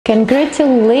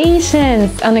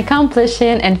Congratulations on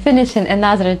accomplishing and finishing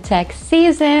another tech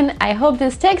season. I hope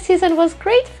this tech season was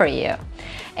great for you.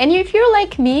 And if you're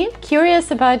like me,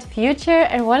 curious about future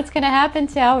and what's going to happen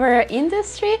to our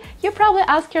industry, you probably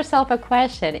ask yourself a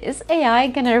question: is AI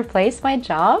going to replace my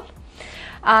job?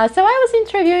 So I was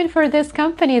interviewing for this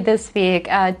company this week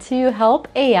to help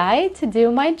AI to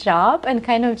do my job and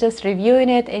kind of just reviewing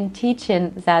it and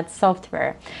teaching that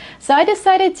software. So I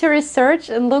decided to research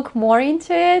and look more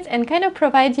into it and kind of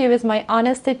provide you with my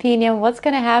honest opinion what's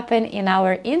going to happen in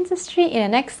our industry in the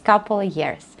next couple of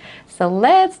years. So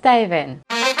let's dive in.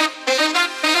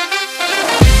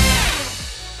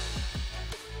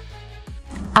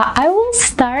 I will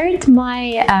start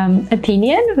my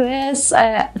opinion with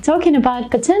talking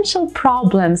about potential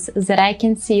problems that I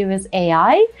can see with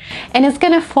AI, and it's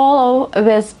going to follow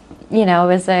with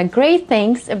great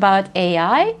things about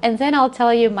AI, and then I'll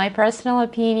tell you my personal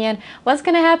opinion, what's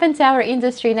going to happen to our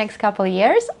industry next couple of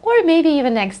years or maybe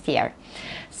even next year.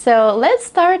 So let's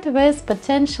start with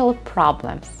potential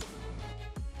problems.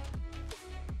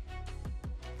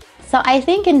 So I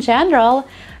think in general,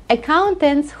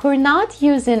 accountants who are not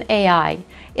using AI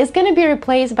is going to be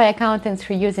replaced by accountants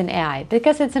who are using AI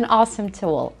because it's an awesome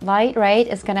tool, right?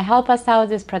 It's going to help us out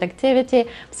with productivity.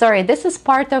 Sorry, this is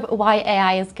part of why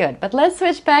AI is good, but let's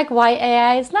switch back why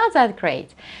AI is not that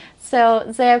great. So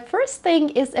the first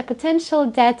thing is a potential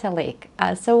data leak.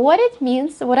 So what it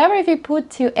means, whatever you put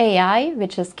to AI,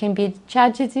 which can be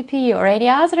ChatGPT or any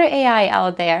other AI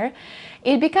out there,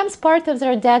 it becomes part of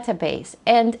their database,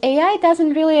 and AI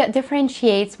doesn't really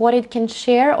differentiate what it can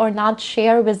share or not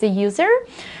share with the user.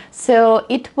 So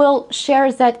it will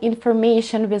share that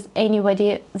information with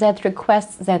anybody that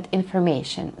requests that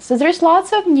information. So there's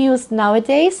lots of news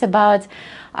nowadays about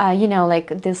like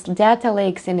this data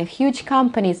leaks in huge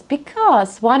companies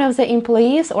because one of the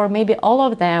employees, or maybe all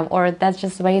of them, or that's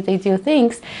just the way they do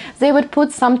things, they would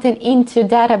put something into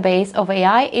database of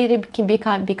AI, it can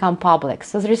become public.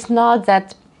 So there's not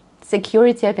that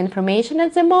security of information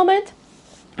at the moment.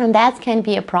 And that can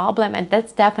be a problem, and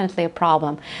that's definitely a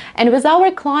problem. And with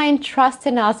our client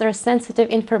trusting us their sensitive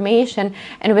information,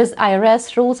 and with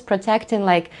IRS rules protecting,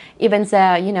 like even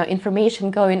the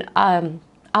information going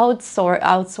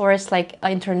outsourced like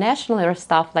internationally or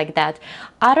stuff like that,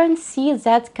 I don't see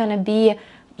that's gonna be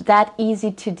that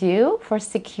easy to do for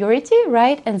security,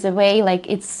 right? And the way like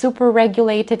it's super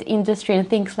regulated industry and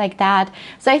things like that.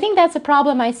 So I think that's a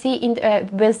problem I see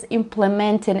with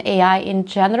implementing AI in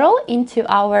general into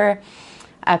our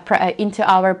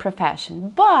profession.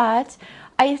 But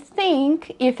I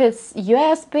think if it's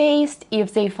US based,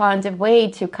 if they found a way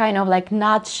to kind of like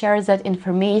not share that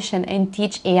information and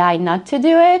teach AI not to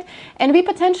do it, and we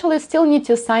potentially still need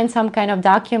to sign some kind of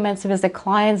documents with the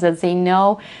clients that they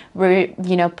know we're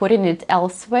putting it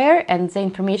elsewhere, and the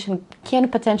information can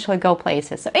potentially go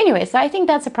places. So anyway, so I think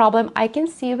that's a problem I can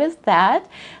see with that.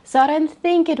 So I don't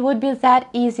think it would be that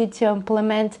easy to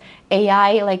implement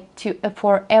AI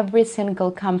for every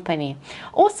single company.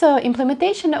 Also,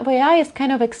 implementation of AI is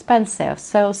kind of expensive.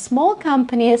 So small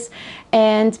companies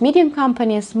and medium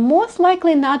companies most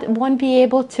likely won't be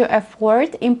able to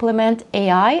afford implement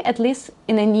AI, at least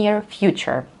in the near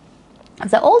future.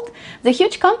 The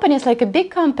huge companies, like big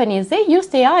companies, they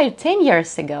used AI 10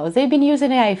 years ago. They've been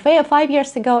using AI 5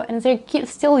 years ago, and they're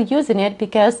still using it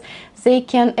because they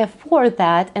can afford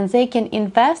that and they can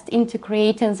invest into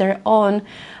creating their own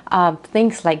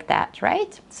things like that,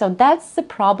 right? So that's the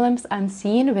problems I'm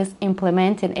seeing with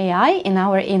implementing AI in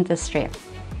our industry.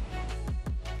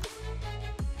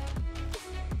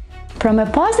 From a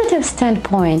positive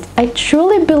standpoint, I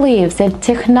truly believe that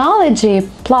technology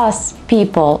plus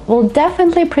people will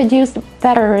definitely produce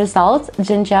better results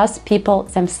than just people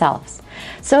themselves.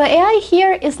 So AI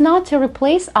here is not to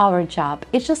replace our job,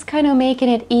 it's just kind of making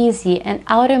it easy and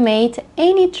automate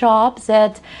any job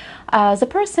that the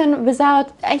person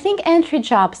without, I think entry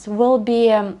jobs will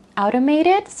be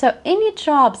automated. So any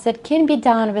jobs that can be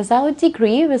done without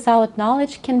degree, without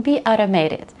knowledge, can be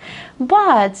automated.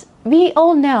 But we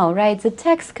all know, right, the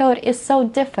text code is so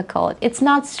difficult. It's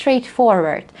not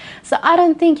straightforward. So I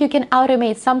don't think you can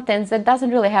automate something that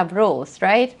doesn't really have rules,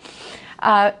 right?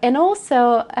 And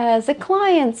also, the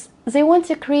clients, they want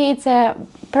to create a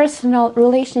personal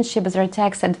relationship with their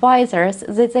tax advisors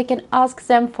that they can ask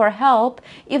them for help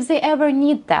if they ever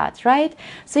need that, right?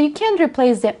 So you can't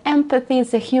replace the empathy,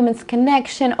 the human's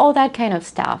connection, all that kind of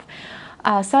stuff.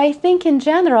 So I think in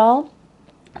general,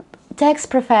 tax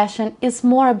profession is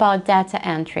more about data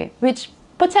entry, which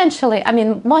Potentially, I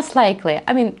mean, most likely,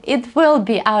 I mean, it will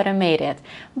be automated.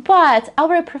 But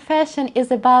our profession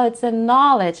is about the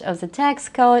knowledge of the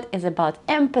text code, is about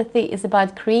empathy, is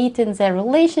about creating the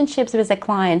relationships with the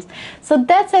clients. So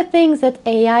that's the things that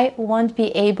AI won't be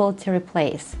able to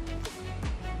replace.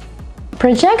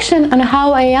 Projection on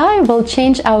how AI will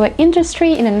change our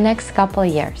industry in the next couple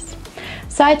of years.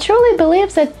 So I truly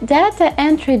believe that data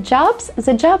entry jobs,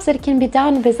 the jobs that can be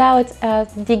done without a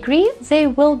degree, they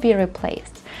will be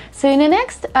replaced. So in the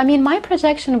next, I mean, my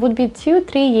projection would be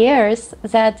 2-3 years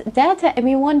that data,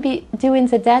 we won't be doing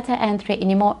the data entry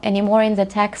anymore in the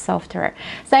tax software.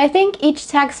 So I think each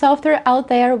tax software out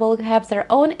there will have their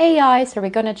own AI. So we're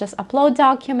gonna just upload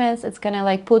documents. It's gonna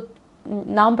like put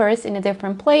numbers in the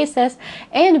different places,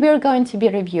 and we're going to be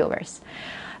reviewers.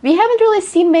 We haven't really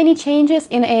seen many changes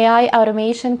in AI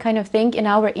automation kind of thing in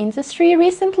our industry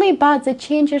recently, but the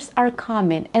changes are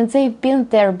coming and they've been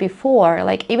there before.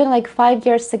 Like even like 5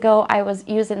 years ago, I was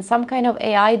using some kind of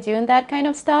AI doing that kind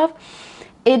of stuff.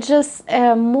 It's just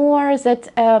more that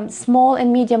small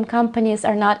and medium companies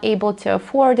are not able to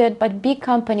afford it, but big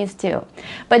companies do.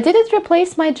 But did it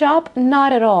replace my job?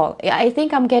 Not at all. I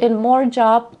think I'm getting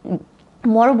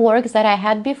more work that I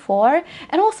had before,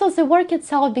 and also the work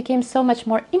itself became so much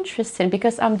more interesting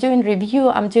because I'm doing review,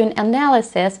 I'm doing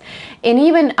analysis, and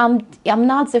even I'm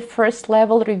not the first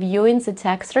level reviewing the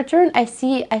tax return. I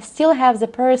still have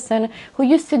the person who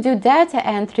used to do data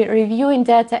entry reviewing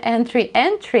data entry,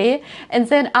 and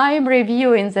then I'm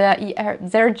reviewing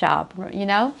their job, you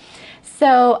know.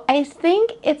 So I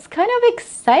think it's kind of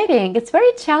exciting. It's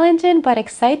very challenging, but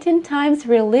exciting times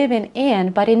we're living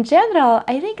in. But in general,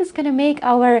 I think it's going to make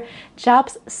our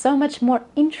jobs so much more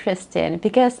interesting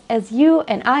because as you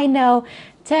and I know,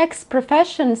 tax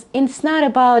professions, it's not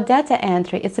about data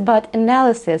entry. It's about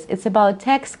analysis. It's about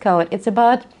text code. It's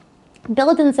about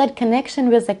building that connection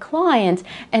with the client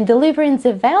and delivering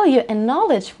the value and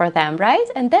knowledge for them, right?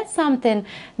 And that's something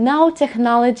no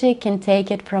technology can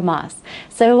take it from us.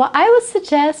 So I would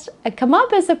suggest come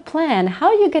up with a plan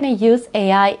how you're going to use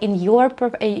AI in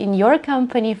your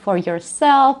company for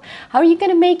yourself. How are you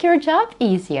going to make your job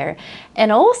easier?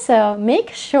 And also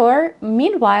make sure,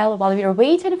 meanwhile, while we're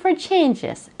waiting for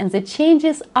changes, and the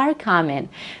changes are coming,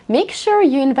 make sure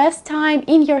you invest time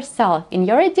in yourself, in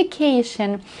your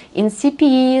education, in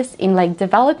CPEs, in like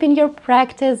developing your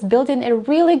practice, building a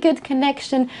really good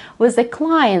connection with the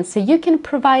clients so you can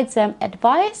provide them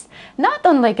advice, not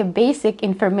on like a basic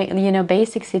information,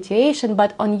 basic situation,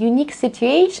 but on unique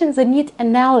situations that need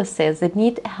analysis, that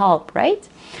need help, right?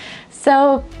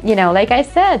 So, like I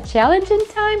said, challenging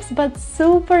times, but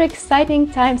super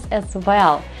exciting times as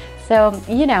well. So,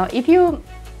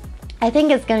 I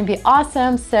think it's going to be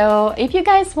awesome. So if you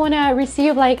guys want to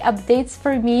receive like updates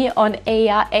from me on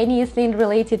AI, anything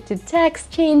related to tax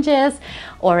changes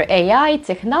or AI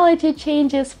technology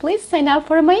changes, please sign up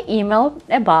for my email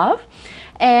above.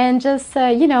 And just,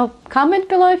 comment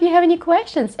below if you have any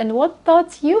questions and what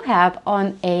thoughts you have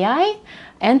on AI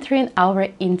entering our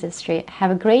industry.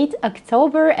 Have a great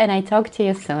October, and I talk to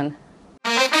you soon.